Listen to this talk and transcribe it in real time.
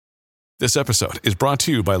This episode is brought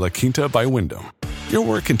to you by La Quinta by Wyndham. Your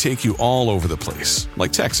work can take you all over the place,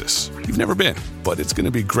 like Texas. You've never been, but it's going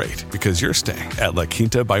to be great because you're staying at La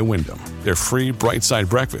Quinta by Wyndham. Their free Bright Side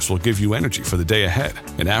breakfast will give you energy for the day ahead.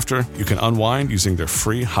 And after, you can unwind using their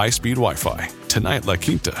free high-speed Wi-Fi. Tonight, La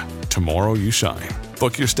Quinta. Tomorrow, you shine.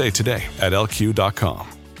 Book your stay today at lq.com.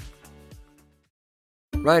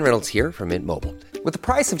 Ryan Reynolds here from Mint Mobile. With the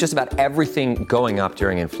price of just about everything going up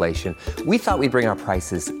during inflation, we thought we'd bring our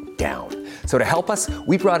prices down. So to help us,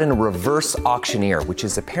 we brought in a reverse auctioneer, which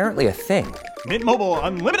is apparently a thing. Mint Mobile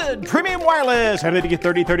Unlimited Premium Wireless. How to get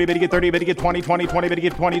 30, 30, bit to get 30, bit to get 20, 20, 20, bit to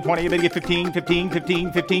get 20, 20, bit to get 15, 15,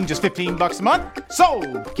 15, 15, just $15 a month?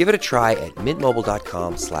 Sold! Give it a try at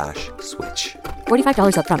mintmobile.com/switch.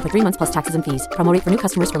 $45 up front for 3 months plus taxes and fees. Promo rate for new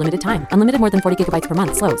customers for limited time. Unlimited more than 40 gigabytes per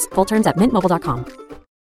month. Slows full terms at mintmobile.com.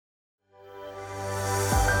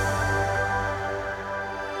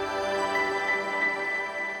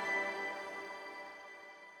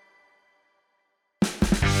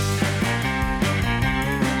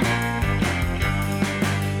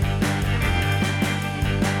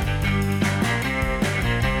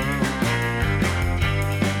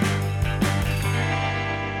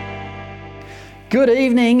 Good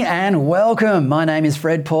evening and welcome. My name is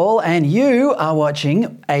Fred Paul and you are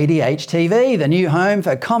watching ADH TV, the new home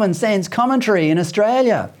for common sense commentary in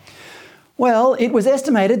Australia. Well, it was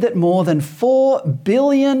estimated that more than 4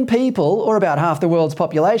 billion people, or about half the world's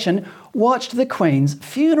population, watched the Queen's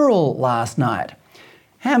funeral last night.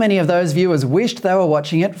 How many of those viewers wished they were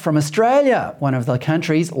watching it from Australia, one of the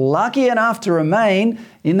countries lucky enough to remain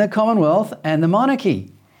in the Commonwealth and the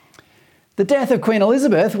monarchy? The death of Queen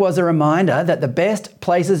Elizabeth was a reminder that the best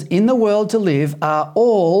places in the world to live are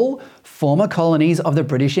all former colonies of the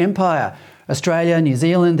British Empire: Australia, New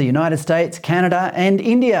Zealand, the United States, Canada and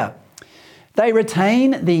India. They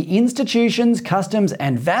retain the institutions, customs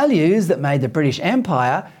and values that made the British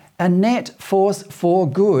Empire a net force for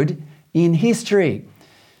good in history.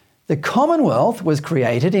 The Commonwealth was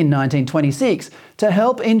created in 1926 to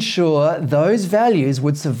help ensure those values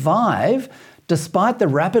would survive despite the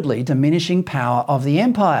rapidly diminishing power of the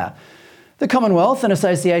empire. The Commonwealth, an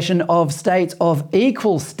association of states of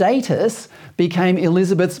equal status, became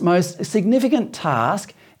Elizabeth's most significant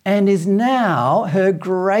task and is now her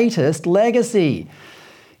greatest legacy.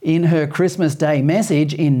 In her Christmas Day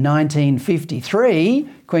message in 1953,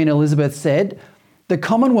 Queen Elizabeth said, "The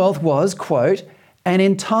Commonwealth was, quote, an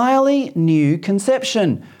entirely new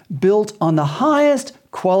conception built on the highest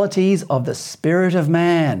qualities of the spirit of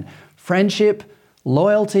man, friendship,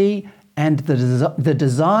 loyalty, and the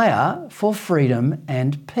desire for freedom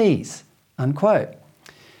and peace," unquote.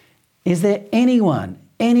 Is there anyone,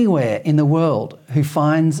 anywhere in the world who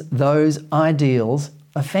finds those ideals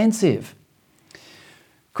offensive?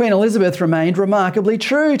 Queen Elizabeth remained remarkably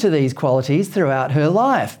true to these qualities throughout her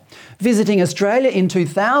life. Visiting Australia in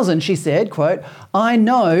 2000, she said, quote, "I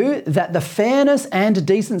know that the fairness and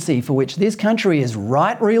decency for which this country is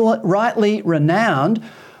rightly renowned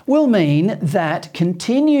will mean that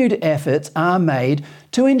continued efforts are made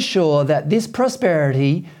to ensure that this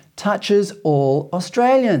prosperity touches all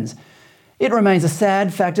Australians. It remains a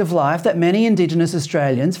sad fact of life that many Indigenous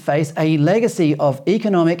Australians face a legacy of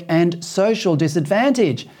economic and social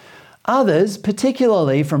disadvantage. Others,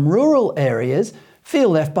 particularly from rural areas, feel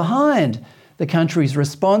left behind. The country's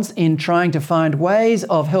response in trying to find ways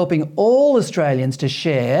of helping all Australians to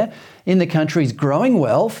share in the country's growing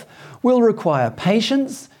wealth will require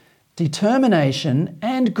patience, determination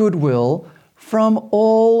and goodwill from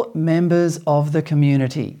all members of the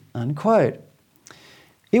community," unquote.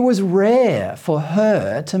 It was rare for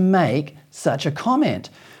her to make such a comment,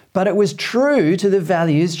 but it was true to the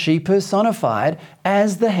values she personified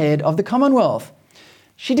as the head of the Commonwealth.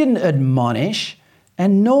 She didn't admonish,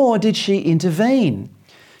 and nor did she intervene.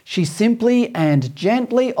 She simply and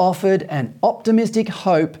gently offered an optimistic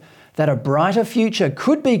hope that a brighter future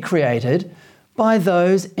could be created by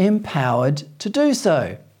those empowered to do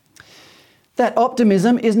so. That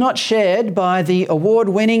optimism is not shared by the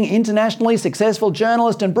award-winning, internationally successful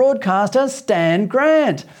journalist and broadcaster Stan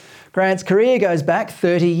Grant. Grant's career goes back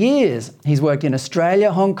 30 years. He's worked in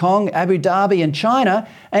Australia, Hong Kong, Abu Dhabi and China,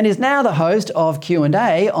 and is now the host of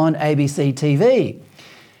Q&A on ABC TV.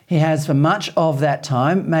 He has for much of that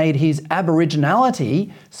time made his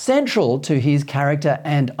Aboriginality central to his character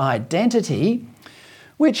and identity,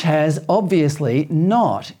 which has obviously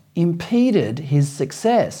not impeded his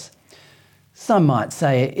success. Some might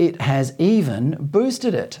say it has even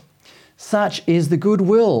boosted it. Such is the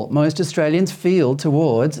goodwill most Australians feel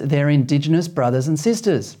towards their Indigenous brothers and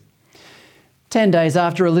sisters. 10 days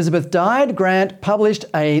after Elizabeth died, Grant published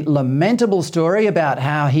a lamentable story about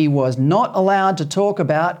how he was not allowed to talk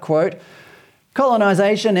about, quote,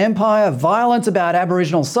 colonisation, empire, violence about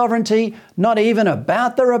Aboriginal sovereignty, not even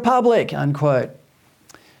about the Republic, unquote.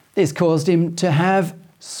 This caused him to have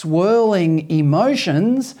swirling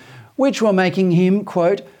emotions, which were making him,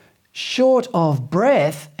 quote, short of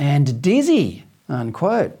breath and dizzy,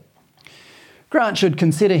 unquote. Grant should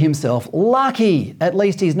consider himself lucky. At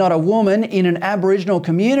least he's not a woman in an Aboriginal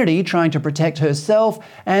community trying to protect herself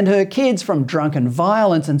and her kids from drunken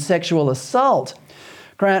violence and sexual assault.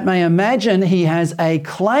 Grant may imagine he has a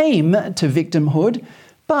claim to victimhood,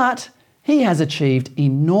 but he has achieved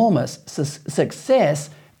enormous success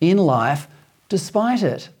in life despite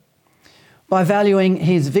it. By valuing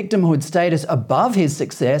his victimhood status above his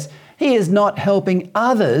success, he is not helping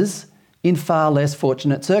others in far less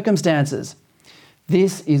fortunate circumstances.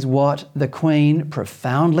 This is what the Queen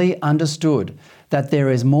profoundly understood, that there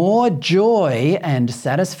is more joy and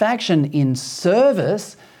satisfaction in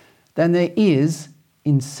service than there is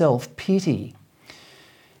in self-pity.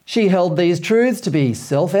 She held these truths to be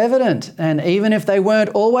self-evident, and even if they weren't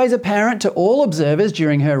always apparent to all observers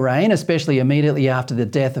during her reign, especially immediately after the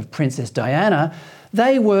death of Princess Diana,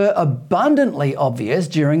 they were abundantly obvious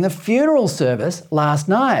during the funeral service last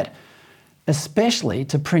night, especially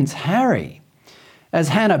to Prince Harry. As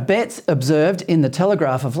Hannah Betts observed in the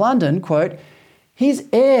Telegraph of London, quote, his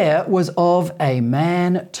air was of a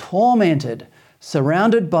man tormented,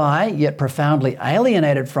 surrounded by, yet profoundly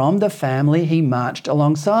alienated from, the family he marched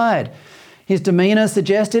alongside. His demeanour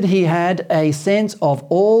suggested he had a sense of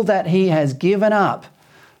all that he has given up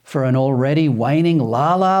for an already waning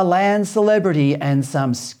La La Land celebrity and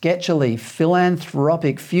some sketchily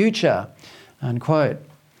philanthropic future, unquote.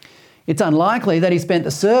 It's unlikely that he spent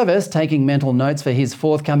the service taking mental notes for his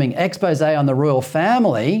forthcoming expose on the royal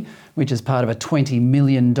family, which is part of a $20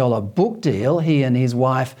 million book deal he and his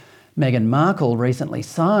wife Meghan Markle recently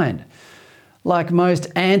signed. Like most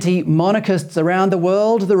anti-monarchists around the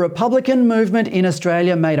world, the Republican movement in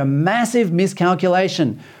Australia made a massive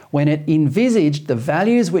miscalculation when it envisaged the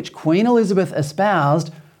values which Queen Elizabeth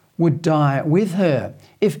espoused would die with her.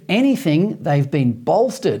 If anything, they've been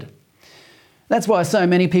bolstered. That's why so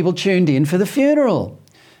many people tuned in for the funeral.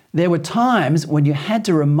 There were times when you had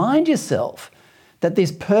to remind yourself that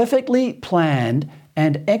this perfectly planned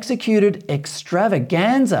and executed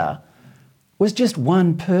extravaganza was just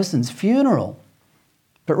one person's funeral.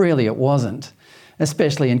 But really it wasn't,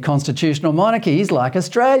 especially in constitutional monarchies like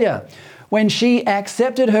Australia. When she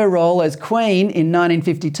accepted her role as Queen in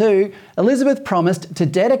 1952, Elizabeth promised to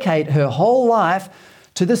dedicate her whole life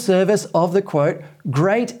to the service of the, quote,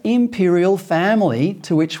 great imperial family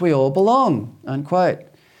to which we all belong, unquote.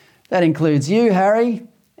 That includes you, Harry,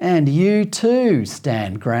 and you too,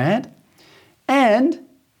 Stan Grant. And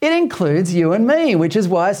it includes you and me, which is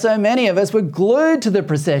why so many of us were glued to the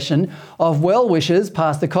procession of well-wishers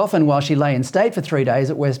past the coffin while she lay in state for 3 days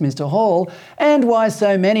at Westminster Hall, and why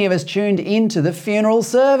so many of us tuned into the funeral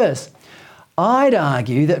service. I'd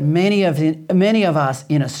argue that many of us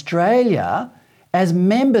in Australia, as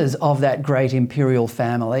members of that great imperial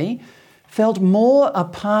family, felt more a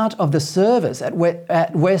part of the service at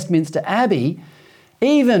Westminster Abbey,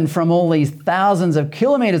 even from all these thousands of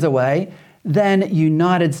kilometres away, than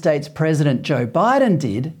United States President Joe Biden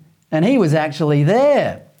did, and he was actually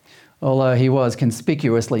there, although he was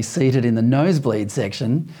conspicuously seated in the nosebleed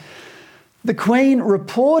section. The Queen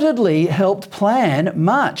reportedly helped plan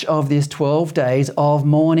much of this 12 days of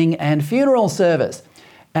mourning and funeral service,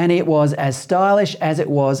 and it was as stylish as it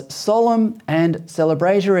was solemn and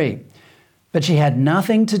celebratory. But she had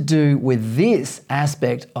nothing to do with this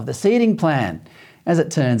aspect of the seating plan. As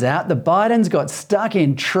it turns out, the Bidens got stuck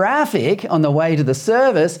in traffic on the way to the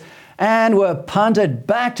service and were punted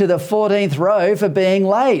back to the 14th row for being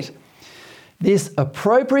late. This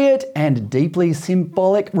appropriate and deeply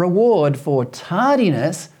symbolic reward for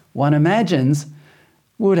tardiness, one imagines,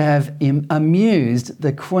 would have amused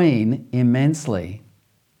the Queen immensely.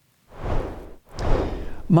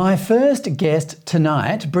 My first guest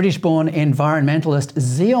tonight, British-born environmentalist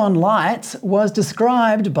Xeon Lights, was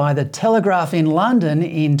described by the Telegraph in London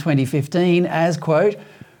in 2015 as, quote,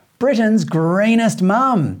 Britain's greenest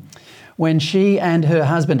mum. When she and her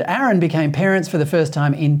husband Aaron became parents for the first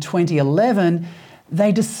time in 2011,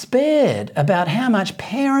 they despaired about how much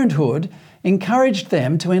parenthood encouraged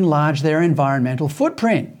them to enlarge their environmental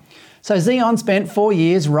footprint. So Xeon spent 4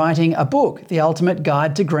 years writing a book, The Ultimate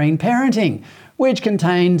Guide to Green Parenting, which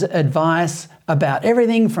contained advice about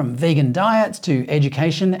everything from vegan diets to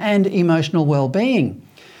education and emotional well-being.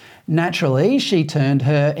 Naturally, she turned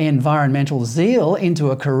her environmental zeal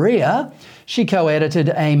into a career. She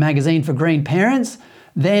co-edited a magazine for green parents,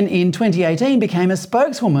 then in 2018 became a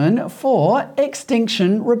spokeswoman for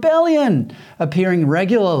Extinction Rebellion, appearing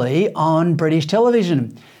regularly on British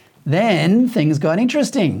television. Then things got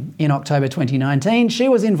interesting. In October 2019, she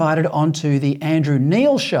was invited onto the Andrew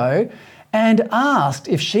Neil Show and asked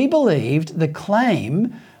if she believed the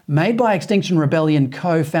claim made by Extinction Rebellion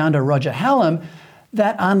co-founder Roger Hallam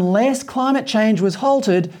that unless climate change was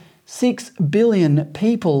halted, 6 billion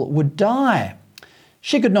people would die.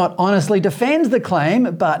 She could not honestly defend the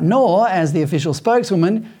claim, but nor, as the official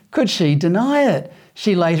spokeswoman, could she deny it.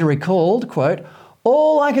 She later recalled, quote,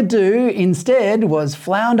 "All I could do instead was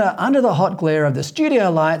flounder under the hot glare of the studio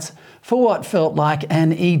lights for what felt like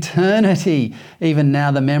an eternity. Even now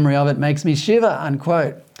the memory of it makes me shiver,"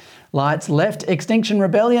 unquote. Lights left Extinction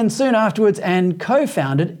Rebellion soon afterwards and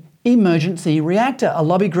co-founded Emergency Reactor, a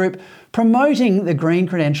lobby group promoting the green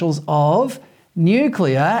credentials of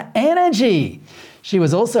nuclear energy. She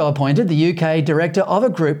was also appointed the UK director of a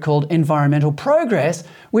group called Environmental Progress,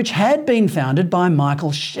 which had been founded by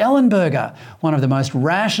Michael Schellenberger, one of the most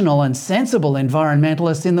rational and sensible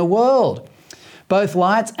environmentalists in the world. Both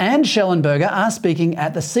Lights and Schellenberger are speaking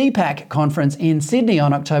at the CPAC conference in Sydney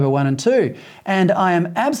on October 1 and 2, and I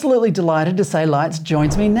am absolutely delighted to say Lights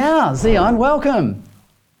joins me now. Zion, welcome.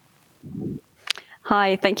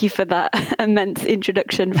 Hi, thank you for that immense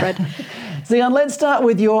introduction, Fred. Zion, let's start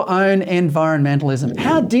with your own environmentalism.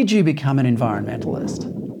 How did you become an environmentalist?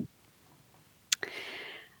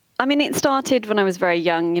 I mean, it started when I was very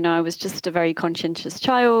young. You know, I was just a very conscientious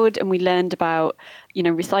child, and we learned about, you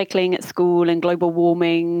know, recycling at school and global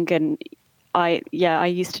warming. And I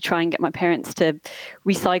used to try and get my parents to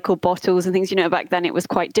recycle bottles and things. You know, back then it was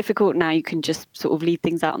quite difficult. Now you can just sort of leave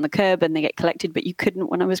things out on the curb and they get collected, but you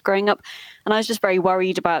couldn't when I was growing up. And I was just very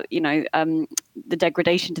worried about, you know, the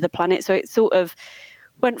degradation to the planet. So it sort of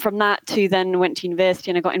went from that to then went to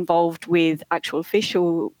university and I got involved with actual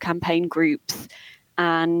official campaign groups.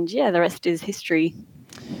 And yeah, the rest is history.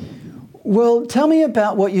 Well, tell me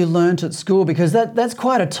about what you learnt at school, because that's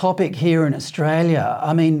quite a topic here in Australia.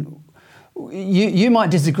 I mean, you might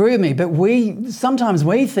disagree with me, but sometimes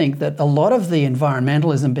we think that a lot of the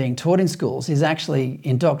environmentalism being taught in schools is actually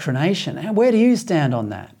indoctrination. Where do you stand on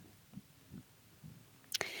that?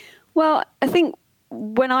 Well, I think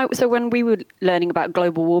when we were learning about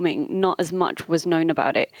global warming, not as much was known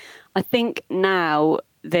about it. I think now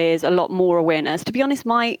there's a lot more awareness. To be honest,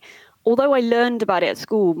 although I learned about it at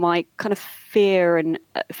school, my kind of fear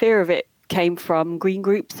of it came from green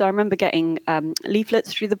groups. So I remember getting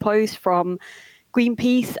leaflets through the post from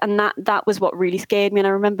Greenpeace, and that was what really scared me. And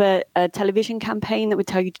I remember a television campaign that would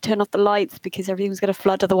tell you to turn off the lights because everything was going to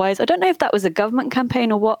flood otherwise. I don't know if that was a government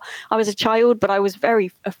campaign or what. I was a child, but I was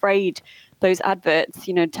very afraid, those adverts,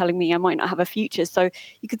 you know, telling me I might not have a future. So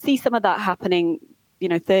you could see some of that happening, you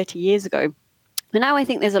know, 30 years ago. But now I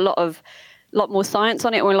think there's a lot more science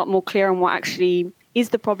on it, or a lot more clear on what actually is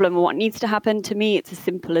the problem or what needs to happen. To me, it's as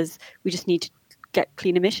simple as we just need to get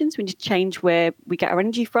clean emissions. We need to change where we get our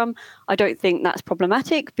energy from. I don't think that's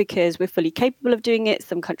problematic because we're fully capable of doing it.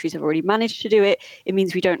 Some countries have already managed to do it. It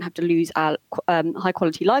means we don't have to lose our high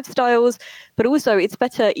quality lifestyles. But also it's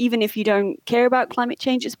better, even if you don't care about climate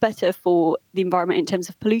change, it's better for the environment in terms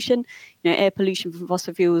of pollution. You know, air pollution from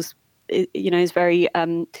fossil fuels, you know, is very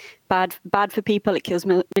bad for people. It kills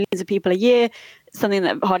millions of people a year. Something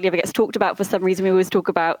that hardly ever gets talked about for some reason. We always talk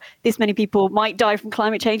about this many people might die from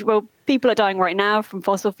climate change. Well, people are dying right now from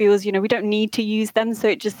fossil fuels. You know, we don't need to use them. So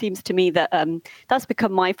it just seems to me that that's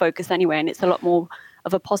become my focus anyway. And it's a lot more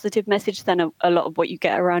of a positive message than a lot of what you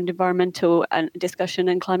get around environmental and discussion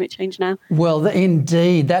and climate change now. Well,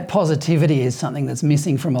 indeed, that positivity is something that's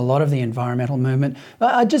missing from a lot of the environmental movement.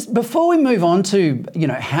 Just before we move on to, you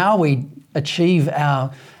know, how we achieve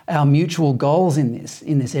our mutual goals in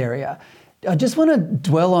this area, I just want to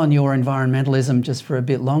dwell on your environmentalism just for a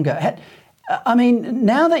bit longer. I mean,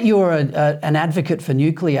 now that you're an advocate for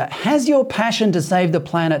nuclear, has your passion to save the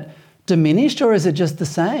planet diminished, or is it just the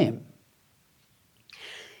same?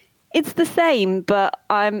 It's the same, but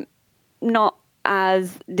I'm not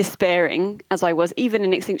as despairing as I was. Even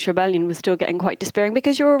in Extinction Rebellion was still getting quite despairing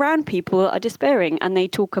because you're around people that are despairing and they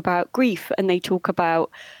talk about grief and they talk about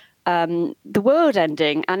the world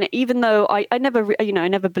ending. And even though I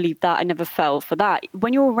never believed that, I never fell for that.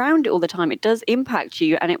 When you're around it all the time, it does impact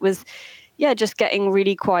you. And it was, just getting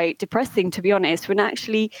really quite depressing, to be honest. When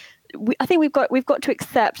actually, I think we've got to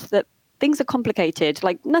accept that things are complicated.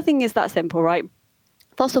 Like nothing is that simple, right?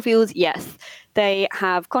 Fossil fuels, yes, They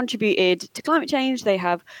have contributed to climate change. They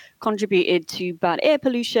have contributed to bad air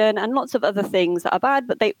pollution and lots of other things that are bad,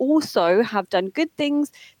 but they also have done good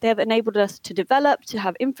things. They have enabled us to develop, to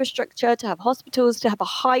have infrastructure, to have hospitals, to have a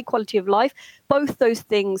high quality of life. Both those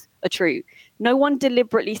things are true. No one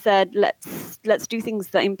deliberately said, let's do things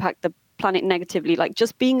that impact the planet negatively. Like,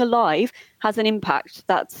 just being alive has an impact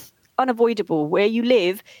that's unavoidable. Where you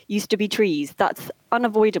live used to be trees. That's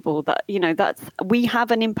unavoidable. We have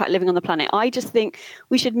an impact living on the planet. I just think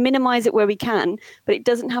we should minimize it where we can, but it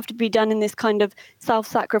doesn't have to be done in this kind of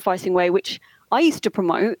self-sacrificing way, which I used to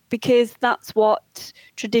promote, because that's what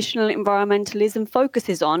traditional environmentalism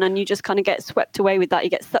focuses on, and you just kind of get swept away with that. You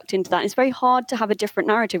get sucked into that. And it's very hard to have a different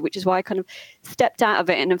narrative, which is why I kind of stepped out of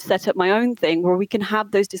it and have set up my own thing where we can have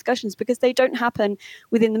those discussions, because they don't happen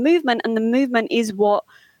within the movement, and the movement is what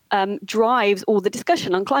drives all the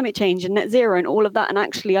discussion on climate change and net zero and all of that. And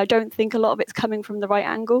actually, I don't think a lot of it's coming from the right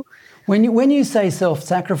angle. When you say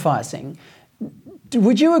self-sacrificing,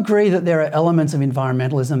 would you agree that there are elements of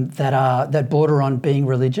environmentalism that border on being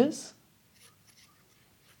religious?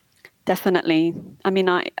 Definitely. I mean,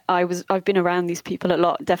 I've been around these people a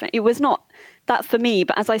lot. Definitely, it was not that for me,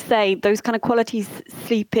 but as I say, those kind of qualities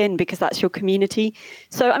sleep in because that's your community.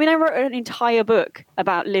 So, I mean, I wrote an entire book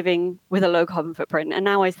about living with a low carbon footprint, and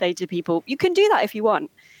now I say to people, you can do that if you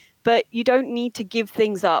want, but you don't need to give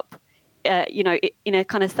things up. In a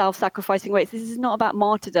kind of self-sacrificing way. This is not about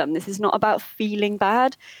martyrdom. This is not about feeling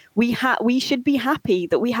bad. We should be happy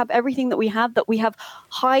that we have everything that we have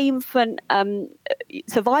high infant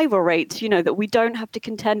survival rates, that we don't have to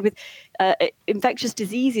contend with infectious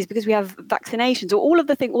diseases because we have vaccinations, or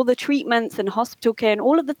all the treatments and hospital care and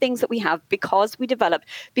all of the things that we have because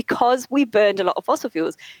we burned a lot of fossil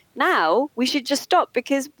fuels. Now we should just stop,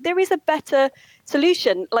 because there is a better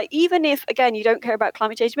solution. Like, even if, again, you don't care about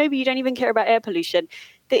climate change, maybe you don't even care about air pollution,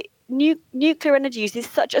 the nuclear energy use is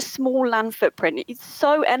such a small land footprint. It's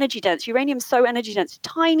so energy dense. Uranium's so energy dense.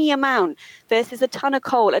 Tiny amount versus a ton of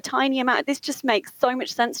coal, a tiny amount. This just makes so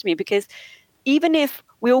much sense to me, because even if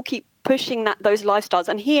we all keep pushing those lifestyles,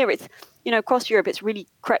 and here it's, across Europe, it's really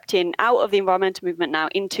crept in out of the environmental movement now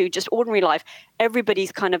into just ordinary life.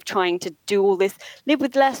 Everybody's kind of trying to do all this, live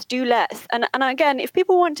with less, do less. And again, if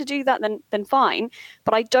people want to do that, then fine.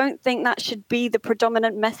 But I don't think that should be the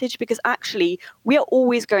predominant message, because actually we are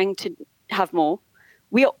always going to have more.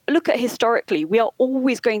 Look at historically, we are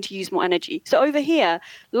always going to use more energy. So over here,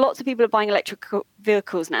 lots of people are buying electric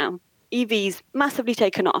vehicles now. EVs massively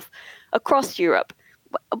taken off across Europe.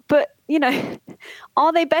 But,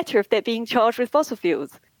 are they better if they're being charged with fossil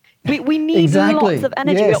fuels? We need exactly. Lots of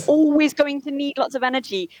energy. Yes. We're always going to need lots of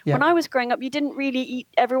energy. Yeah. When I was growing up,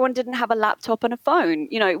 everyone didn't have a laptop and a phone.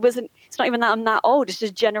 It's not even that I'm that old. It's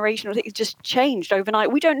just generational thing. It's just changed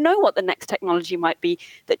overnight. We don't know what the next technology might be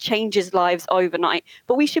that changes lives overnight,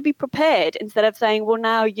 but we should be prepared, instead of saying, well,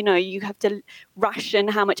 now, you have to ration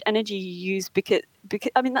how much energy you use, because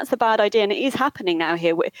I mean, that's a bad idea. And it is happening now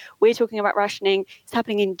here. We're talking about rationing. It's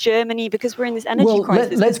happening in Germany because we're in this energy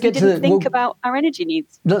crisis. Let's get we didn't think about our energy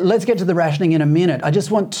needs. Let's get to the rationing in a minute. I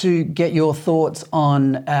just want to get your thoughts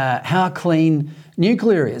on how clean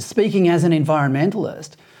nuclear is. Speaking as an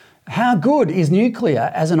environmentalist, how good is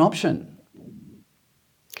nuclear as an option?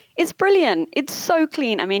 It's brilliant. It's so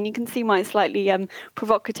clean. I mean, you can see my slightly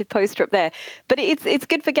provocative poster up there. But it's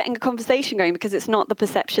good for getting a conversation going, because it's not the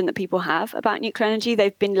perception that people have about nuclear energy.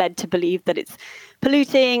 They've been led to believe that it's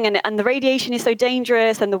polluting and the radiation is so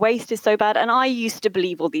dangerous and the waste is so bad. And I used to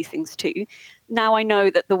believe all these things too. Now I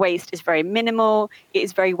know that the waste is very minimal. It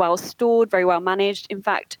is very well stored, very well managed. In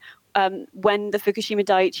fact, when the Fukushima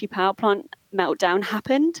Daiichi power plant meltdown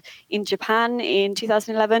happened in Japan in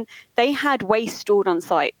 2011, they had waste stored on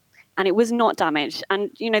site. And it was not damaged.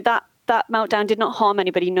 And, that meltdown did not harm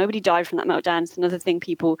anybody. Nobody died from that meltdown. It's another thing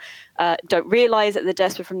people don't realize, that the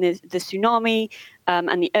deaths were from the tsunami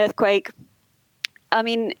and the earthquake. I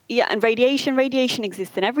mean, yeah, and radiation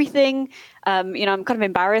exists in everything. I'm kind of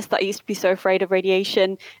embarrassed that I used to be so afraid of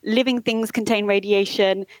radiation. Living things contain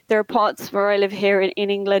radiation. There are parts where I live here in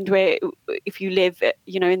England where, if you live,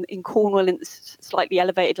 in Cornwall, in slightly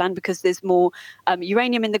elevated land, because there's more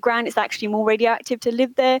uranium in the ground, it's actually more radioactive to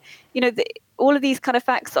live there. All of these kind of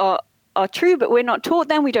facts are true, but we're not taught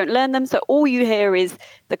them. We don't learn them. So all you hear is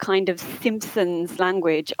the kind of Simpsons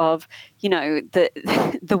language of,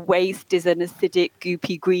 the waste is an acidic,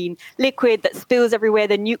 goopy green liquid that spills everywhere.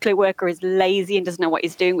 The nuclear worker is lazy and doesn't know what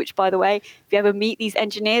he's doing, which, by the way, if you ever meet these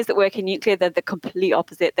engineers that work in nuclear, they're the complete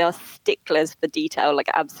opposite. They are sticklers for detail, like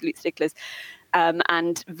absolute sticklers,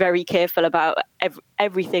 and very careful about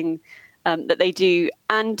everything that they do.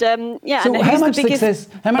 And yeah, So and how who's much the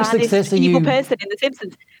biggest, success are evil you? person in The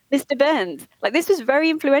Simpsons? Mr. Burns. Like, this was very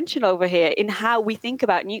influential over here in how we think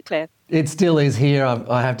about nuclear. It still is here,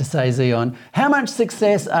 I have to say, Zion. How much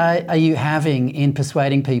success are you having in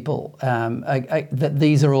persuading people that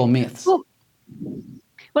these are all myths? Well,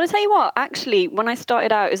 I'll tell you what, actually, when I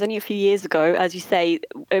started out, it was only a few years ago, as you say,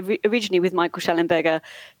 originally with Michael Schellenberger.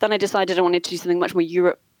 Then I decided I wanted to do something much more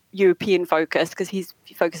European focused, because he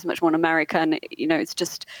focuses much more on America. And, it's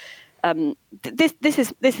just,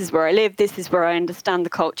 this is where I live. This is where I understand the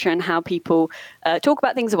culture and how people talk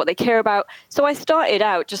about things and what they care about. So I started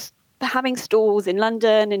out just having stalls in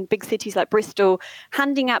London and big cities like Bristol,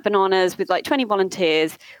 handing out bananas with like 20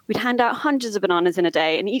 volunteers. We'd hand out hundreds of bananas in a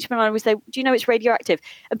day, and each banana would say, do you know it's radioactive?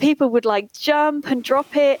 And people would like jump and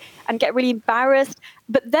drop it and get really embarrassed.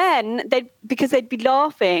 But then because they'd be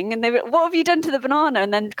laughing and they were, what have you done to the banana?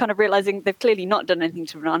 And then kind of realizing they've clearly not done anything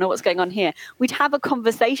to the banana. What's going on here? We'd have a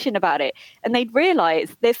conversation about it, and they'd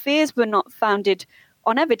realize their fears were not founded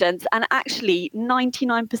on evidence. And actually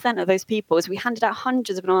 99% of those people, as we handed out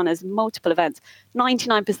hundreds of bananas, multiple events,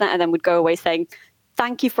 99% of them would go away saying,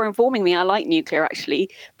 thank you for informing me. I like nuclear, actually.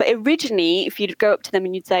 But originally, if you'd go up to them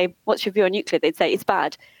and you'd say, what's your view on nuclear? They'd say, it's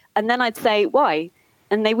bad. And then I'd say, why?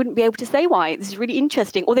 And they wouldn't be able to say why. This is really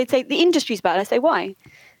interesting. Or they'd say, the industry's bad. I say, why?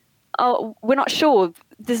 Oh, we're not sure.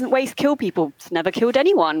 Doesn't waste kill people? It's never killed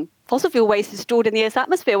anyone. Fossil fuel waste is stored in the Earth's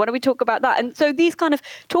atmosphere. Why don't we talk about that? And so these kind of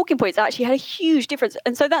talking points actually had a huge difference.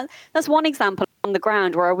 And so that's one example on the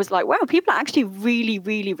ground where I was like, wow, people are actually really,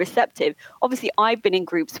 really receptive. Obviously, I've been in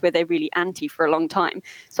groups where they're really anti for a long time.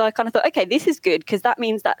 So I kind of thought, okay, this is good, because that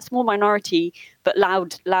means that small minority, but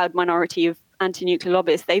loud minority of anti-nuclear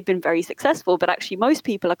lobbyists, they've been very successful, but actually most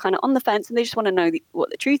people are kind of on the fence and they just want to know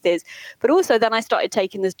what the truth is. But also then I started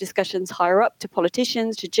taking those discussions higher up to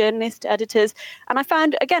politicians, to journalists, to editors, and I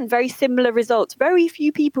found, again, very similar results. Very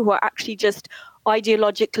few people who are actually just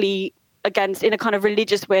ideologically against, in a kind of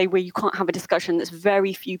religious way where you can't have a discussion. There's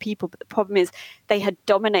very few people, but the problem is they had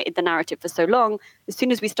dominated the narrative for so long. As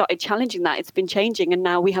soon as we started challenging that, it's been changing, and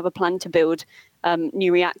now we have a plan to build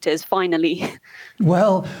new reactors, finally.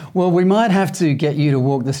 Well, we might have to get you to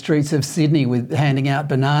walk the streets of Sydney with handing out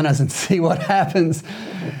bananas and see what happens.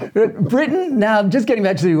 Britain, now just getting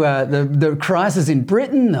back to the crisis in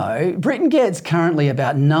Britain, though, Britain gets currently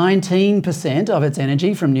about 19% of its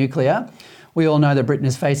energy from nuclear. We all know that Britain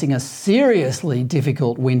is facing a seriously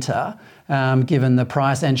difficult winter, given the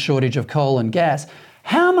price and shortage of coal and gas.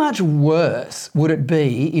 How much worse would it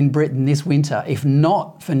be in Britain this winter if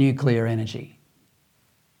not for nuclear energy?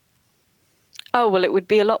 Oh, well, it would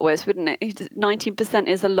be a lot worse, wouldn't it? 19%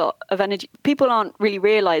 is a lot of energy. People aren't really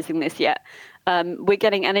realising this yet. We're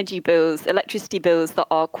getting energy bills, electricity bills that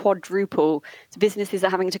are quadruple. So businesses are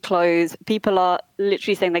having to close. People are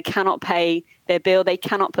literally saying they cannot pay their bill. They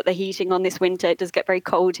cannot put the heating on this winter. It does get very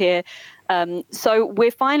cold here. So we're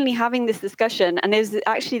finally having this discussion. And there's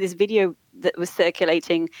actually this video that was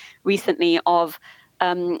circulating recently of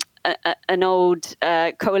an old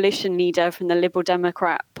coalition leader from the Liberal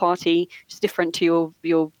Democrat Party, which is different to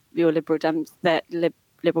your Liberal Dems,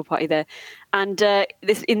 Liberal Party there. And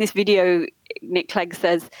in this video, Nick Clegg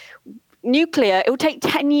says, nuclear, it will take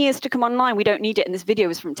 10 years to come online. We don't need it. And this video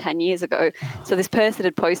was from 10 years ago. So this person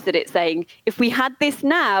had posted it saying, if we had this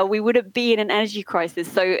now, we wouldn't be in an energy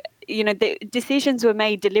crisis. So, the decisions were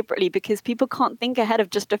made deliberately because people can't think ahead of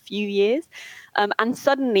just a few years. And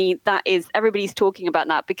suddenly everybody's talking about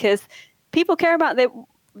that because people care about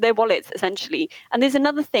their wallets, essentially. And there's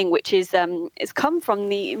another thing, which is it's come from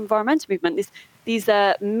the environmental movement, these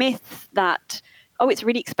myths that, oh, it's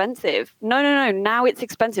really expensive. No, now it's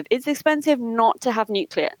expensive. It's expensive not to have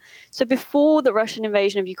nuclear. So before the Russian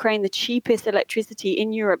invasion of Ukraine, the cheapest electricity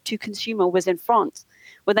in Europe to consumer was in France,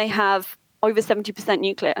 where they have over 70%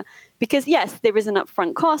 nuclear. Because yes, there is an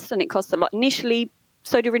upfront cost and it costs a lot initially.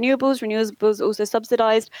 So do renewables. Renewables are also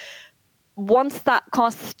subsidized. Once that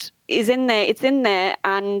cost is in there, it's in there,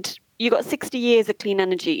 and you got 60 years of clean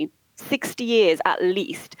energy. 60 years at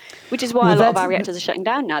least, which is why a lot of our reactors are shutting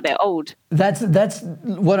down now. They're old. That's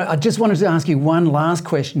what I just wanted to ask you one last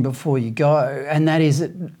question before you go, and that is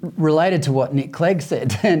related to what Nick Clegg said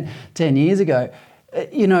 10 years ago.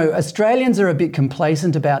 Australians are a bit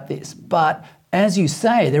complacent about this, but as you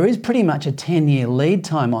say, there is pretty much a 10-year lead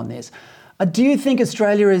time on this. Do you think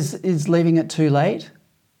Australia is leaving it too late?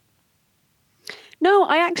 No,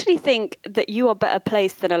 I actually think that you are better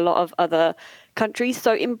placed than a lot of other countries.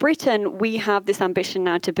 So in Britain, we have this ambition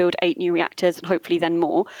now to build 8 new reactors and hopefully then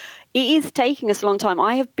more. it is taking us a long time.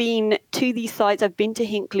 I have been to these sites. I've been to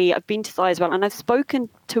Hinkley. I've been to Sizewell, and I've spoken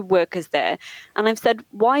to workers there. And I've said,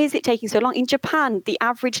 why is it taking so long? In Japan, the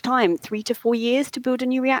average time, 3 to 4 years to build a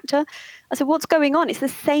new reactor. I said, what's going on? It's the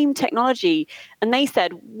same technology. And they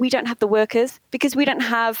said, we don't have the workers because we don't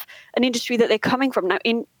have an industry that they're coming from. Now,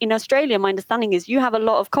 in Australia, my understanding is you have a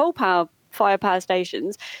lot of fire power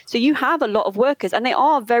stations. So you have a lot of workers, and they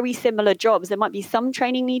are very similar jobs. There might be some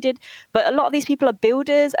training needed, but a lot of these people are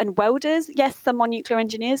builders and welders. Yes, some are nuclear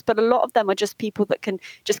engineers, but a lot of them are just people that can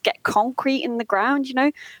just get concrete in the ground,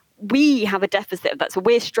 We have a deficit of that, so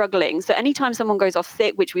we're struggling. So anytime someone goes off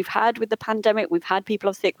sick, which we've had with the pandemic, we've had people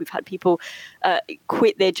off sick, we've had people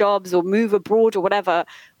quit their jobs or move abroad or whatever,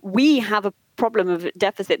 we have a problem of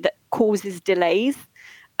deficit that causes delays.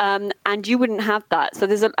 And you wouldn't have that. So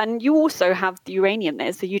and you also have the uranium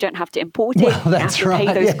there, so you don't have to import it. Well, that's you have to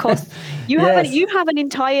pay those costs. You have an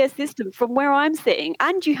entire system from where I'm sitting,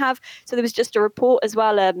 and so there was just a report as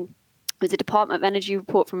well. It was a Department of Energy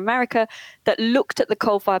report from America that looked at the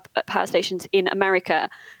coal-fired power stations in America,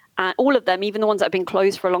 all of them, even the ones that have been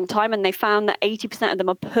closed for a long time, and they found that 80% of them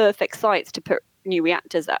are perfect sites to put new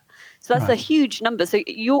reactors at. So that's a huge number. So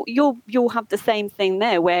you'll have the same thing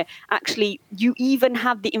there, where actually you even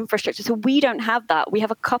have the infrastructure. So we don't have that. We have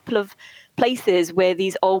a couple of places where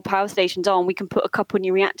these old power stations are, and we can put a couple of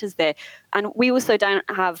new reactors there. And we also don't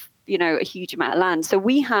have, a huge amount of land. So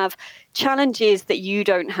we have challenges that you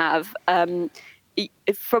don't have.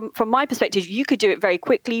 From my perspective, you could do it very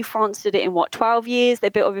quickly. France did it in 12 years? They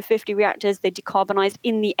built over 50 reactors. They decarbonized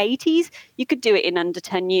in the 80s. You could do it in under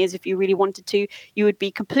 10 years if you really wanted to. You would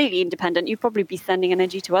be completely independent. You'd probably be sending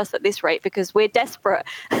energy to us at this rate because we're desperate.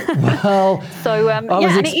 Well, so I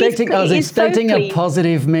was expecting a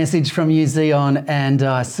positive message from you, Xion, and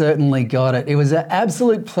I certainly got it. It was an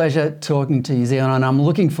absolute pleasure talking to you, Xion, and I'm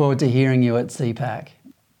looking forward to hearing you at CPAC.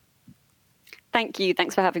 Thank you.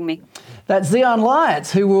 Thanks for having me. That's Xion Lights,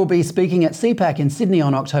 who will be speaking at CPAC in Sydney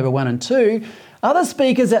on October 1 and 2. Other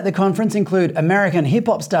speakers at the conference include American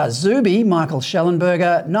hip-hop star Zuby, Michael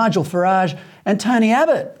Schellenberger, Nigel Farage and Tony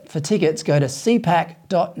Abbott. For tickets, go to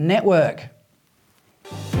cpac.network.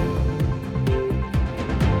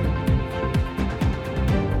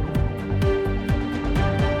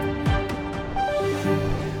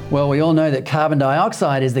 Well, we all know that carbon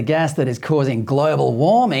dioxide is the gas that is causing global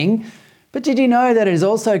warming. But did you know that it is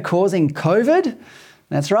also causing COVID?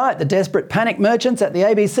 That's right, the desperate panic merchants at the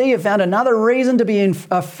ABC have found another reason to be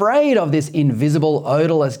afraid of this invisible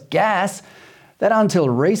odourless gas that until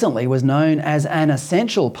recently was known as an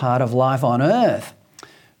essential part of life on Earth.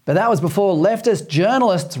 But that was before leftist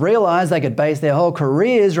journalists realised they could base their whole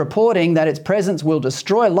careers reporting that its presence will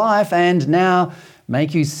destroy life and now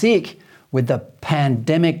make you sick with the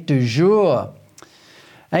pandemic du jour.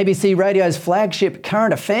 ABC Radio's flagship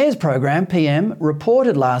current affairs program, PM,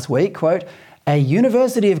 reported last week, quote, a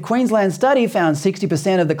University of Queensland study found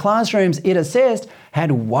 60% of the classrooms it assessed had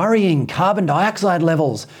worrying carbon dioxide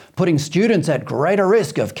levels, putting students at greater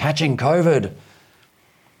risk of catching COVID.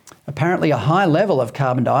 Apparently, a high level of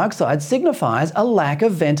carbon dioxide signifies a lack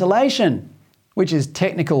of ventilation, which is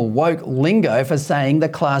technical woke lingo for saying the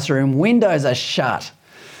classroom windows are shut.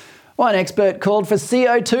 One expert called for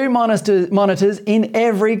CO2 monitors in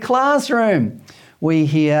every classroom. We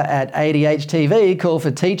here at ADH TV call for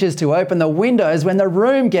teachers to open the windows when the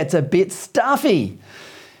room gets a bit stuffy.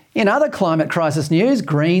 In other climate crisis news,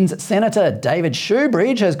 Greens Senator David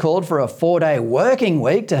Shoebridge has called for a 4-day working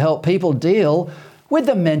week to help people deal with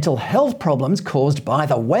the mental health problems caused by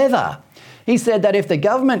the weather. He said that if the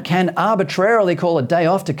government can arbitrarily call a day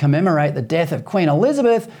off to commemorate the death of Queen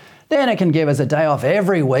Elizabeth, then it can give us a day off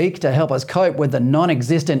every week to help us cope with the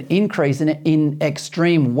non-existent increase in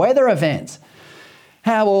extreme weather events.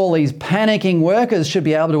 How all these panicking workers should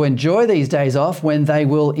be able to enjoy these days off when they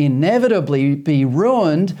will inevitably be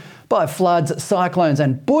ruined by floods, cyclones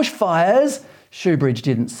and bushfires, Shoebridge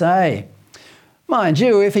didn't say. Mind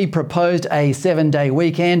you, if he proposed a 7-day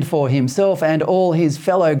weekend for himself and all his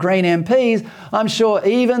fellow Green MPs, I'm sure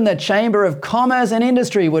even the Chamber of Commerce and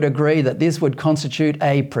Industry would agree that this would constitute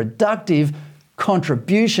a productive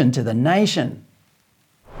contribution to the nation.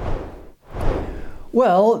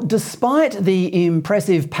 Well, despite the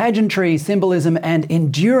impressive pageantry, symbolism and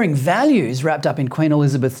enduring values wrapped up in Queen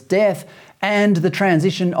Elizabeth's death and the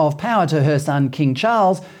transition of power to her son King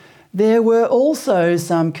Charles, there were also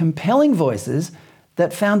some compelling voices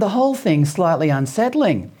that found the whole thing slightly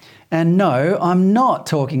unsettling. And no, I'm not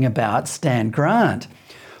talking about Stan Grant.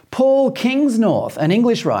 Paul Kingsnorth, an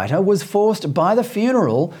English writer, was forced by the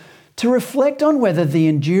funeral to reflect on whether the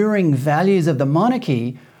enduring values of the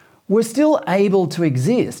monarchy were still able to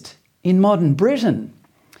exist in modern Britain.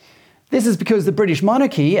 This is because the British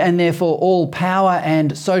monarchy, and therefore all power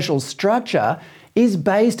and social structure, is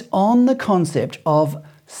based on the concept of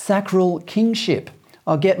sacral kingship.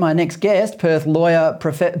 I'll get my next guest, Perth Law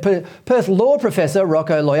Professor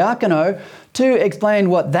Rocco Loiacono, to explain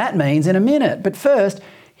what that means in a minute. But first,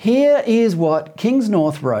 here is what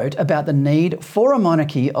Kingsnorth wrote about the need for a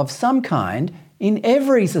monarchy of some kind in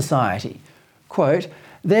every society. Quote,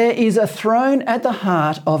 "There is a throne at the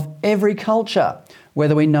heart of every culture,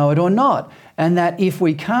 whether we know it or not, and that if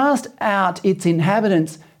we cast out its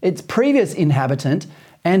inhabitants, its previous inhabitant,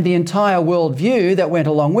 and the entire worldview that went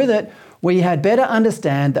along with it, we had better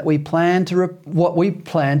understand that what we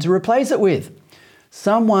plan to replace it with.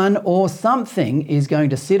 Someone or something is going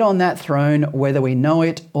to sit on that throne whether we know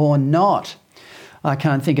it or not. I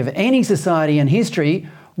can't think of any society in history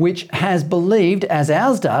which has believed, as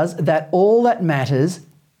ours does, that all that matters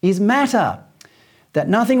is matter, that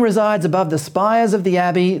nothing resides above the spires of the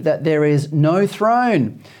abbey, that there is no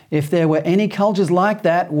throne. If there were any cultures like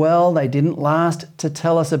that, well, they didn't last to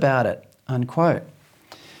tell us about it," unquote.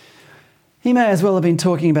 He may as well have been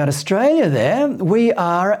talking about Australia there. We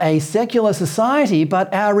are a secular society,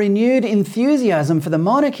 but our renewed enthusiasm for the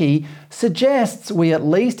monarchy suggests we at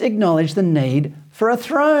least acknowledge the need for a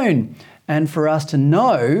throne and for us to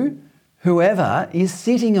know whoever is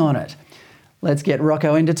sitting on it. Let's get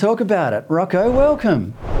Rocco in to talk about it. Rocco,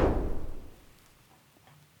 welcome.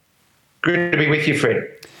 Good to be with you, Fred.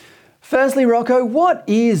 Firstly, Rocco, what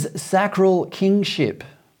is sacral kingship?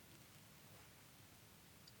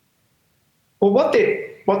 Well,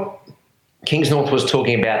 what Kingsnorth was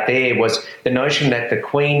talking about there was the notion that the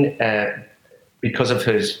Queen, because of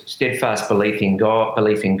her steadfast belief in God,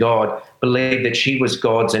 believed that she was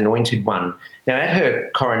God's anointed one. Now, at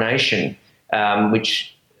her coronation,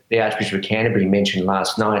 which the Archbishop of Canterbury mentioned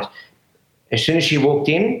last night, as soon as she walked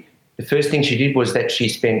in, the first thing she did was that she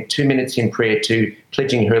spent 2 minutes in prayer to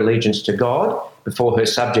pledging her allegiance to God before her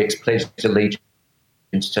subjects pledged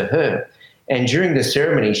allegiance to her. And during the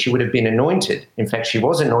ceremony, she would have been anointed. In fact, she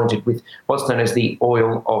was anointed with what's known as the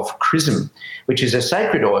oil of chrism, which is a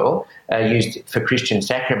sacred oil used for Christian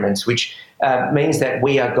sacraments, which means that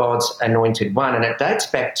we are God's anointed one. And it dates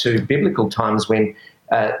back to biblical times when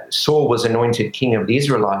Saul was anointed king of the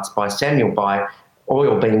Israelites by Samuel by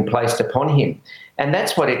oil being placed upon him. And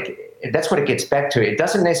that's what it gets back to. It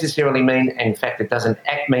doesn't necessarily mean, and in fact, it doesn't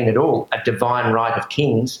mean at all, a divine right of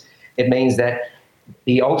kings. It means that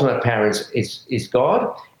the ultimate power is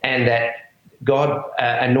God, and that God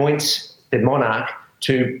anoints the monarch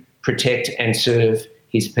to protect and serve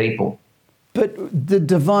his people. But the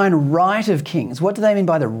divine right of kings, what do they mean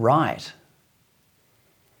by the right?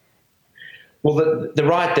 Well, the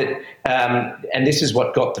right that, and this is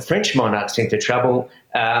what got the French monarchs into trouble,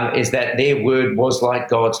 is that their word was like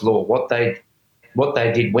God's law. What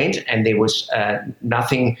they did went, and there was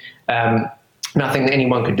nothing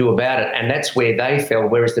anyone could do about it. And that's where they fell,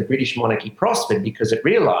 whereas the British monarchy prospered because it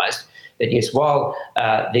realised that, yes, while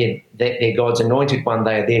they're God's anointed one,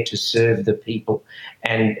 they are there to serve the people.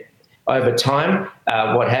 And over time,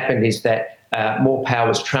 what happened is that more power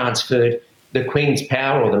was transferred. The Queen's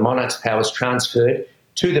power, or the monarch's power, was transferred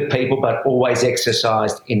to the people, but always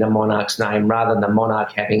exercised in the monarch's name rather than the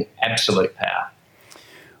monarch having absolute power.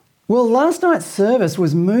 Well, last night's service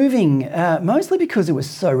was moving mostly because it was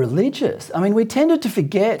so religious. I mean, we tended to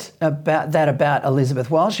forget about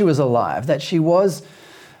Elizabeth while she was alive, that she was,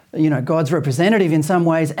 God's representative in some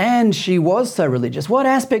ways, and she was so religious. What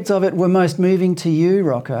aspects of it were most moving to you,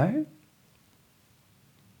 Rocco?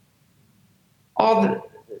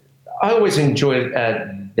 I always enjoy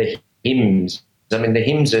the hymns. I mean, the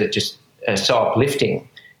hymns are just so uplifting.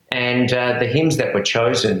 And the hymns that were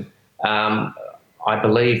chosen, I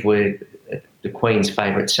believe, were the Queen's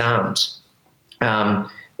favourite psalms. And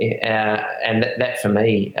that for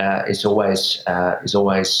me is always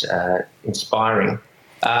inspiring.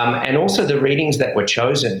 And also the readings that were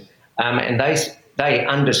chosen, and they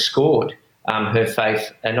underscored her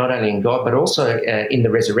faith, not only in God, but also in the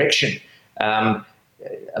resurrection.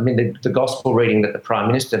 The gospel reading that the Prime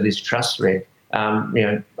Minister, Liz Truss, read, I'm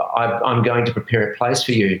going to prepare a place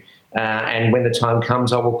for you, and when the time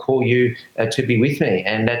comes, I will call you to be with me.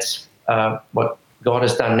 And that's what God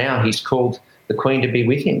has done now. He's called the Queen to be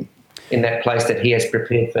with him in that place that he has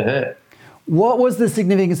prepared for her. What was the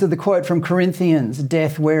significance of the quote from Corinthians,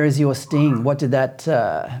 "Death, where is your sting"? What did that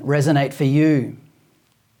resonate for you?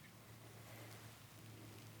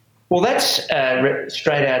 Well, that's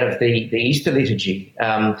straight out of the Easter liturgy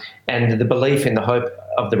and the belief in the hope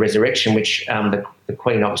of the resurrection, which the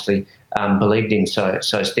Queen obviously believed in so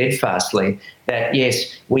steadfastly, that,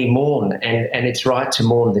 yes, we mourn and it's right to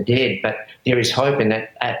mourn the dead, but there is hope in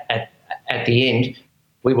that at the end,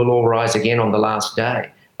 we will all rise again on the last day.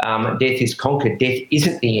 Death is conquered. Death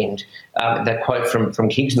isn't the end. That quote from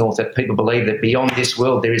Kingsnorth, that people believe that beyond this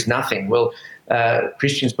world there is nothing. Well,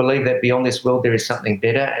 Christians believe that beyond this world there is something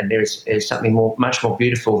better, and there is something much more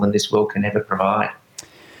beautiful than this world can ever provide.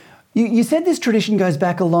 You said this tradition goes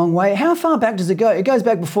back a long way. How far back does it go? It goes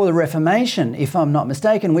back before the Reformation, if I'm not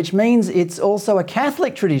mistaken, which means it's also a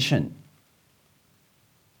Catholic tradition.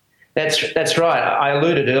 That's right. I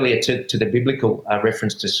alluded earlier to the biblical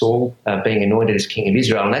reference to Saul being anointed as king of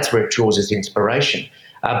Israel, and that's where it draws its inspiration.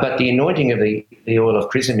 But the anointing of the oil of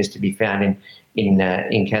chrism is to be found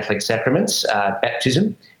in Catholic sacraments,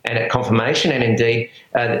 baptism, and at confirmation, and indeed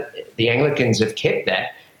the Anglicans have kept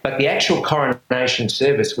that. But the actual coronation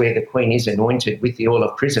service, where the Queen is anointed with the oil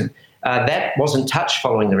of chrism, that wasn't touched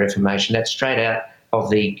following the Reformation. That's straight out of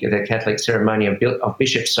the Catholic ceremony of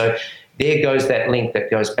bishops. So there goes that link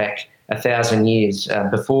that goes back 1,000 years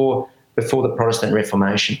before the Protestant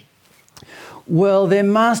Reformation. Well, there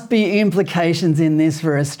must be implications in this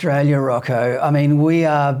for Australia, Rocco. I mean, we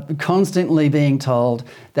are constantly being told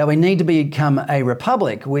that we need to become a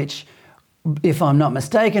republic, which, if I'm not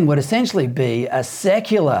mistaken, would essentially be a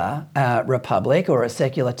secular republic or a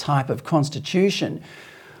secular type of constitution.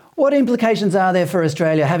 What implications are there for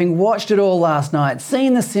Australia, having watched it all last night,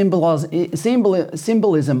 seen the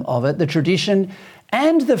symbolism of it, the tradition,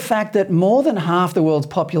 and the fact that more than half the world's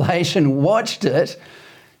population watched it?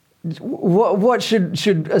 What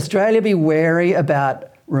should Australia be wary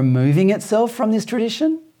about removing itself from this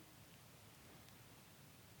tradition?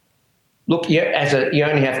 Look, you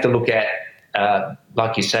only have to look at,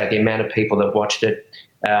 like you say, the amount of people that watched it,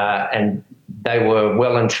 and they were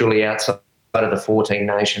well and truly outside of the 14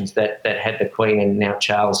 nations that had the Queen and now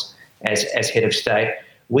Charles as head of state.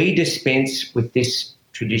 We dispense with this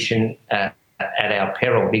tradition at our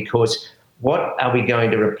peril, because what are we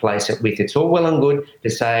going to replace it with? It's all well and good to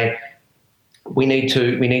say we need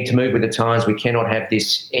to move with the times. We cannot have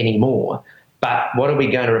this anymore. But what are we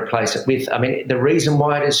going to replace it with? I mean, the reason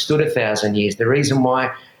why it has stood 1,000 years, the reason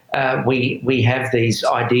why we have these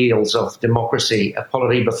ideals of democracy,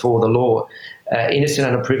 equality before the law, innocent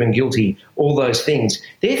until proven guilty, all those things,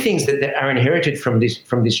 they're things that are inherited from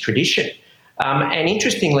this tradition. And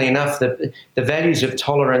interestingly enough, the values of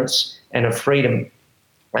tolerance and of freedom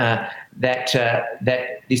that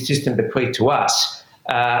this system bequeathed to us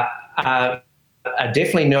are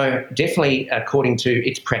definitely according to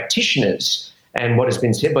its practitioners, and what has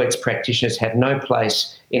been said by its practitioners, have no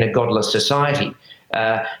place in a godless society.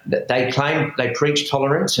 They preach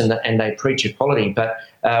tolerance and they preach equality, but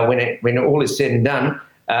when all is said and done,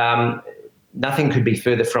 nothing could be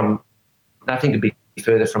further from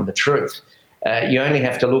the truth. You only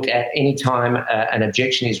have to look at any time an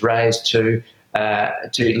objection is raised to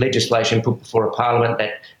legislation put before a parliament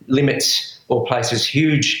that limits or places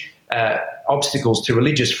huge obstacles to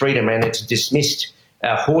religious freedom, and it's dismissed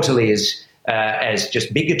haughtily as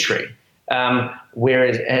just bigotry.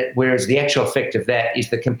 Whereas the actual effect of that is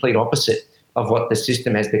the complete opposite of what the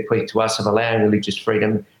system has bequeathed to us, of allowing religious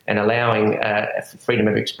freedom and allowing freedom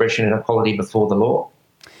of expression and equality before the law.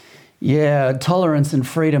 Yeah, tolerance and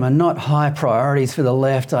freedom are not high priorities for the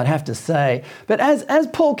left, I'd have to say. But as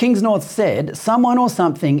Paul Kingsnorth said, someone or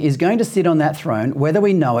something is going to sit on that throne, whether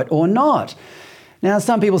we know it or not. Now,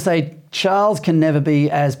 some people say Charles can never be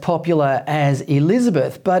as popular as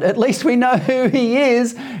Elizabeth, but at least we know who he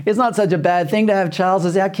is. It's not such a bad thing to have Charles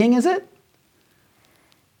as our king, is it?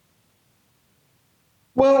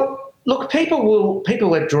 Well, look,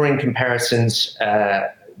 people are drawing comparisons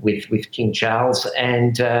with King Charles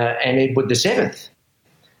and Edward VII.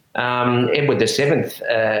 Edward VII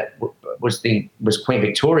was Queen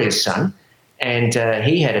Victoria's son, and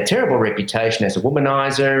he had a terrible reputation as a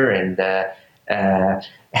womanizer and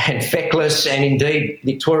feckless, and indeed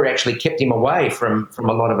Victoria actually kept him away from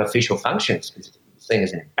a lot of official functions because it was seen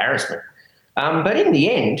as an embarrassment. But in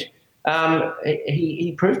the end,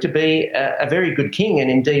 he proved to be a very good king, and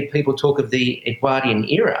indeed people talk of the Edwardian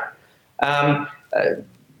era.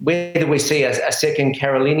 Whether we see a second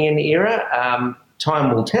Carolinian era,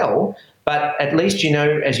 time will tell, but at least you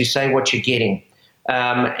know, as you say, what you're getting.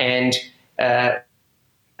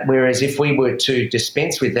 Whereas if we were to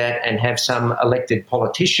dispense with that and have some elected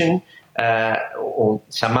politician or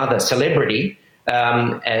some other celebrity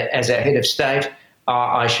as our head of state,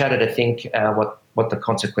 I shudder to think what the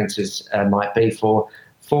consequences might be for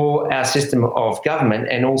our system of government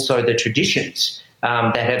and also the traditions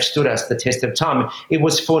that have stood us the test of time. It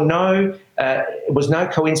was no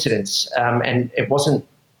coincidence, and it wasn't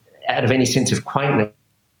out of any sense of quaintness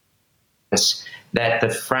that the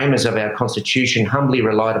framers of our Constitution humbly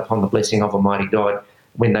relied upon the blessing of Almighty God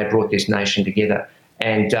when they brought this nation together.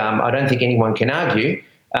 And I don't think anyone can argue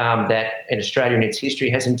that Australia in its history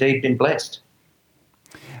has indeed been blessed.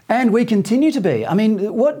 And we continue to be. I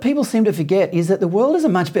mean, what people seem to forget is that the world is a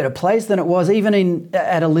much better place than it was even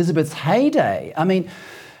at Elizabeth's heyday. I mean,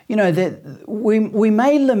 you know, we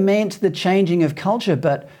may lament the changing of culture,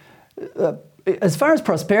 but as far as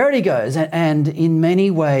prosperity goes, and in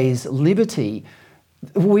many ways liberty,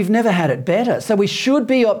 we've never had it better. So we should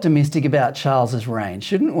be optimistic about Charles's reign,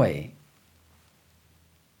 shouldn't we?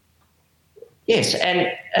 Yes,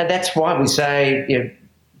 and that's why we say, you know,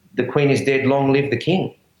 the Queen is dead, long live the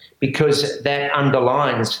King, because that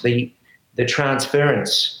underlines the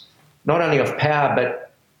transference, not only of power,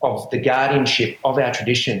 but of the guardianship of our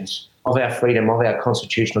traditions, of our freedom, of our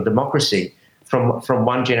constitutional democracy from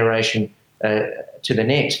one generation to the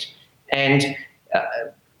next. And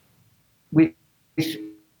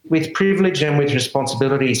with privilege and with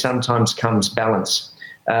responsibility sometimes comes balance.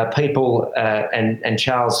 People have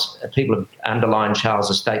underlined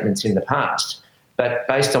Charles's statements in the past, but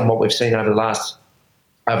based on what we've seen over the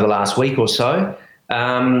last week or so,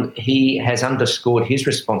 he has underscored his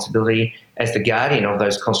responsibility as the guardian of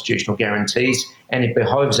those constitutional guarantees, and it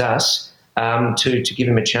behoves us to give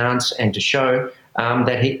him a chance and to show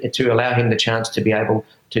to allow him the chance to be able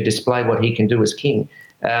to display what he can do as king.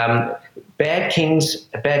 Bad kings,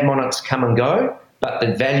 bad monarchs come and go, but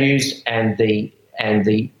the values and the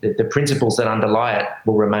principles that underlie it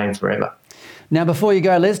will remain forever. Now, before you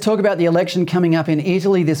go, let's talk about the election coming up in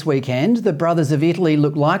Italy this weekend. The Brothers of Italy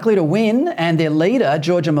look likely to win, and their leader,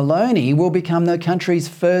 Giorgia Meloni, will become the country's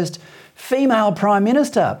first female Prime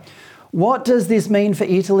Minister. What does this mean for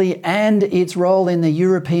Italy and its role in the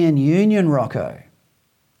European Union, Rocco?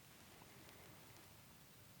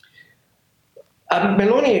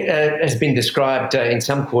 Meloni has been described in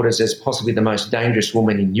some quarters as possibly the most dangerous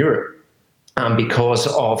woman in Europe because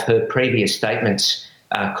of her previous statements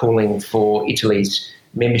calling for Italy's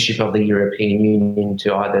membership of the European Union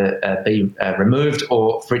to either be removed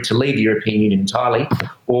or for it to leave the European Union entirely,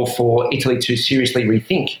 or for Italy to seriously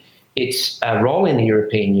rethink its role in the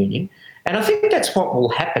European Union. And I think that's what will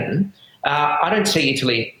happen. I don't see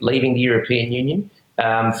Italy leaving the European Union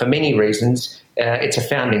for many reasons. It's a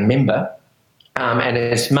founding member. And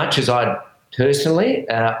as much as I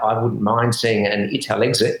wouldn't mind seeing an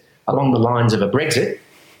Italexit along the lines of a Brexit,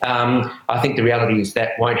 I think the reality is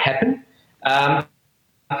that won't happen.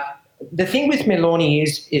 The thing with Meloni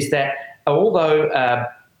is that although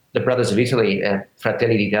the Brothers of Italy,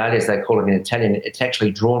 Fratelli d'Italia, as they call it in Italian, it's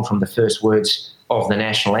actually drawn from the first words of the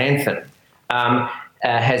national anthem,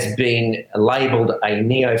 has been labelled a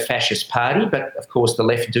neo-fascist party, but of course the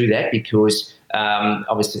left do that because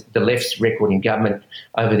obviously the left's record in government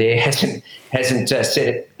over there hasn't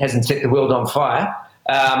set the world on fire.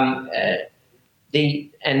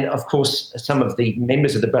 And of course some of the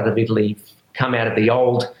members of the Brother of Italy come out of the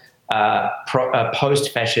old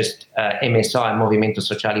post-fascist MSI, Movimento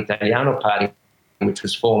Sociale Italiano party, which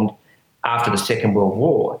was formed after the Second World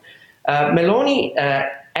War. Meloni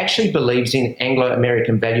actually believes in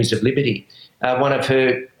Anglo-American values of liberty. One of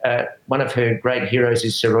her great heroes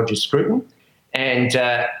is Sir Roger Scruton, and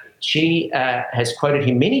she has quoted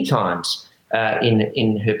him many times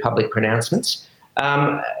in her public pronouncements.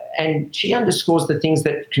 And she underscores the things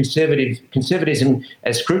that conservatism,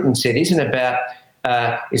 as Scruton said, isn't about.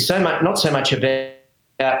 Is not so much about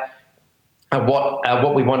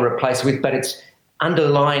what we want to replace with, but it's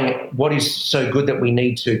underlying what is so good that we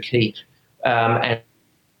need to keep. And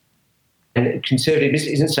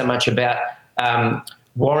conservatism isn't so much about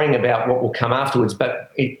worrying about what will come afterwards,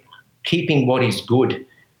 but keeping what is good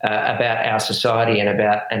about our society and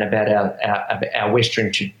about our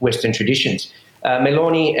Western traditions.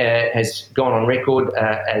 Meloni has gone on record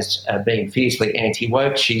as being fiercely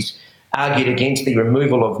anti-woke. She's argued against the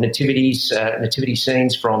removal of nativity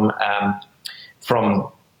scenes from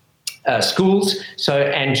schools.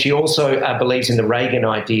 And she also believes in the Reagan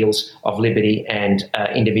ideals of liberty and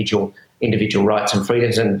individual rights and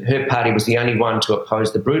freedoms. And her party was the only one to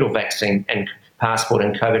oppose the brutal vaccine and passport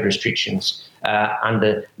and COVID restrictions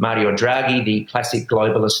under Mario Draghi, the classic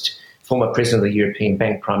globalist, former president of the European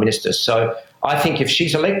Bank Prime Minister. So I think if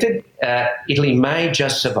she's elected, Italy may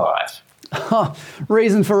just survive. Oh,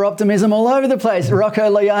 reason for optimism all over the place. Rocco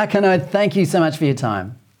Loiacono, thank you so much for your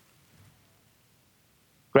time.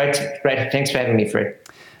 Great. Thanks for having me, Fred.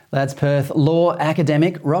 That's Perth law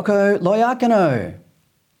academic Rocco Loiacono.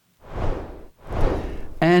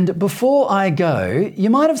 And before I go, you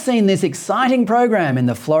might have seen this exciting program in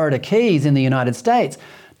the Florida Keys in the United States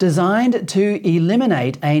designed to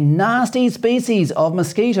eliminate a nasty species of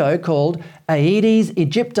mosquito called Aedes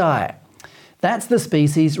aegypti. That's the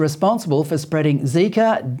species responsible for spreading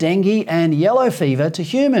Zika, dengue and yellow fever to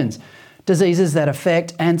humans, diseases that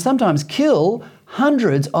affect and sometimes kill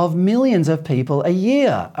hundreds of millions of people a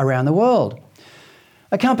year around the world.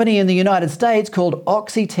 A company in the United States called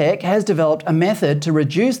Oxitec has developed a method to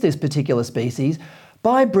reduce this particular species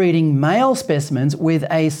by breeding male specimens with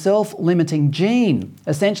a self-limiting gene.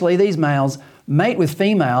 Essentially, these males mate with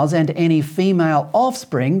females and any female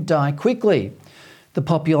offspring die quickly. The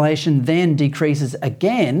population then decreases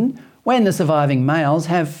again when the surviving males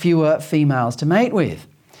have fewer females to mate with.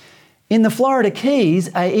 In the Florida Keys,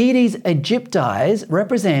 Aedes aegypti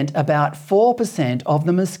represent about 4% of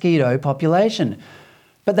the mosquito population,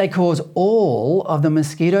 but they cause all of the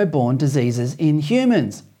mosquito-borne diseases in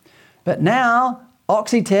humans. But now,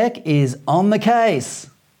 Oxitec is on the case.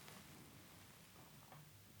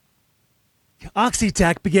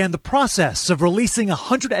 Oxitec began the process of releasing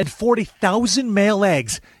 140,000 male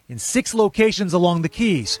eggs in 6 locations along the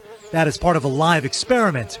Keys. That is part of a live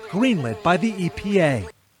experiment greenlit by the EPA.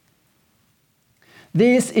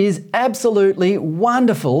 This is absolutely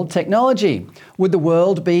wonderful technology. Would the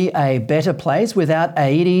world be a better place without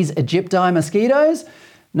Aedes aegypti mosquitoes?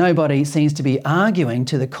 Nobody seems to be arguing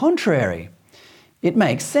to the contrary. It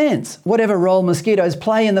makes sense. Whatever role mosquitoes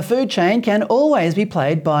play in the food chain can always be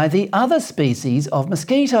played by the other species of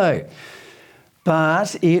mosquito.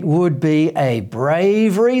 But it would be a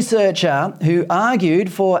brave researcher who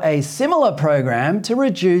argued for a similar program to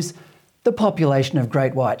reduce the population of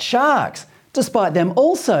great white sharks, despite them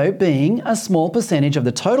also being a small percentage of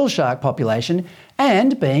the total shark population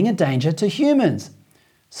and being a danger to humans.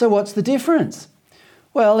 So what's the difference?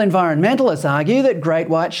 Well, environmentalists argue that great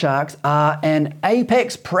white sharks are an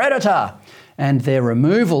apex predator, and their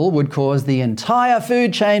removal would cause the entire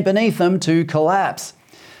food chain beneath them to collapse.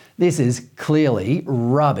 This is clearly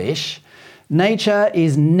rubbish. Nature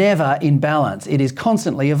is never in balance. It is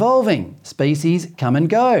constantly evolving. Species come and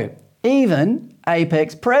go, even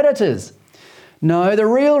apex predators. No, the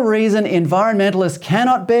real reason environmentalists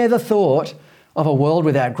cannot bear the thought of a world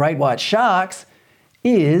without great white sharks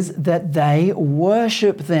is that they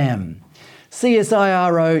worship them.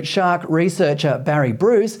 CSIRO shark researcher Barry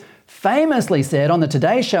Bruce famously said on the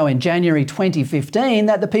Today Show in January 2015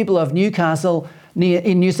 that the people of Newcastle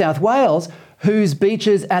in New South Wales, whose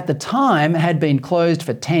beaches at the time had been closed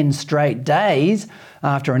for 10 straight days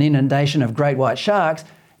after an inundation of great white sharks,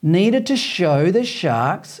 needed to show the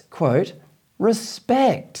sharks, quote,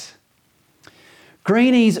 respect.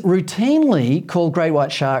 Greenies routinely call great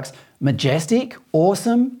white sharks majestic,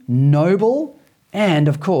 awesome, noble, and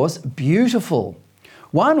of course, beautiful.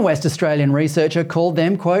 One West Australian researcher called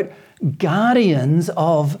them, quote, guardians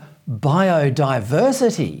of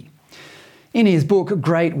biodiversity. In his book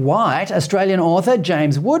Great White, Australian author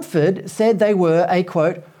James Woodford said they were a,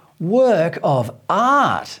 quote, work of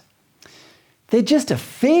art. They're just a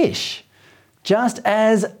fish, just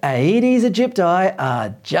as Aedes aegypti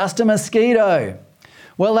are just a mosquito.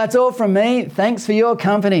 Well, that's all from me. Thanks for your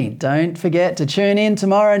company. Don't forget to tune in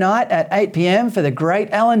tomorrow night at 8 p.m. for the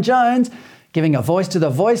great Alan Jones, giving a voice to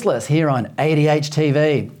the voiceless here on ADH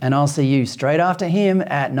TV. And I'll see you straight after him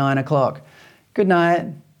at 9 o'clock. Good night.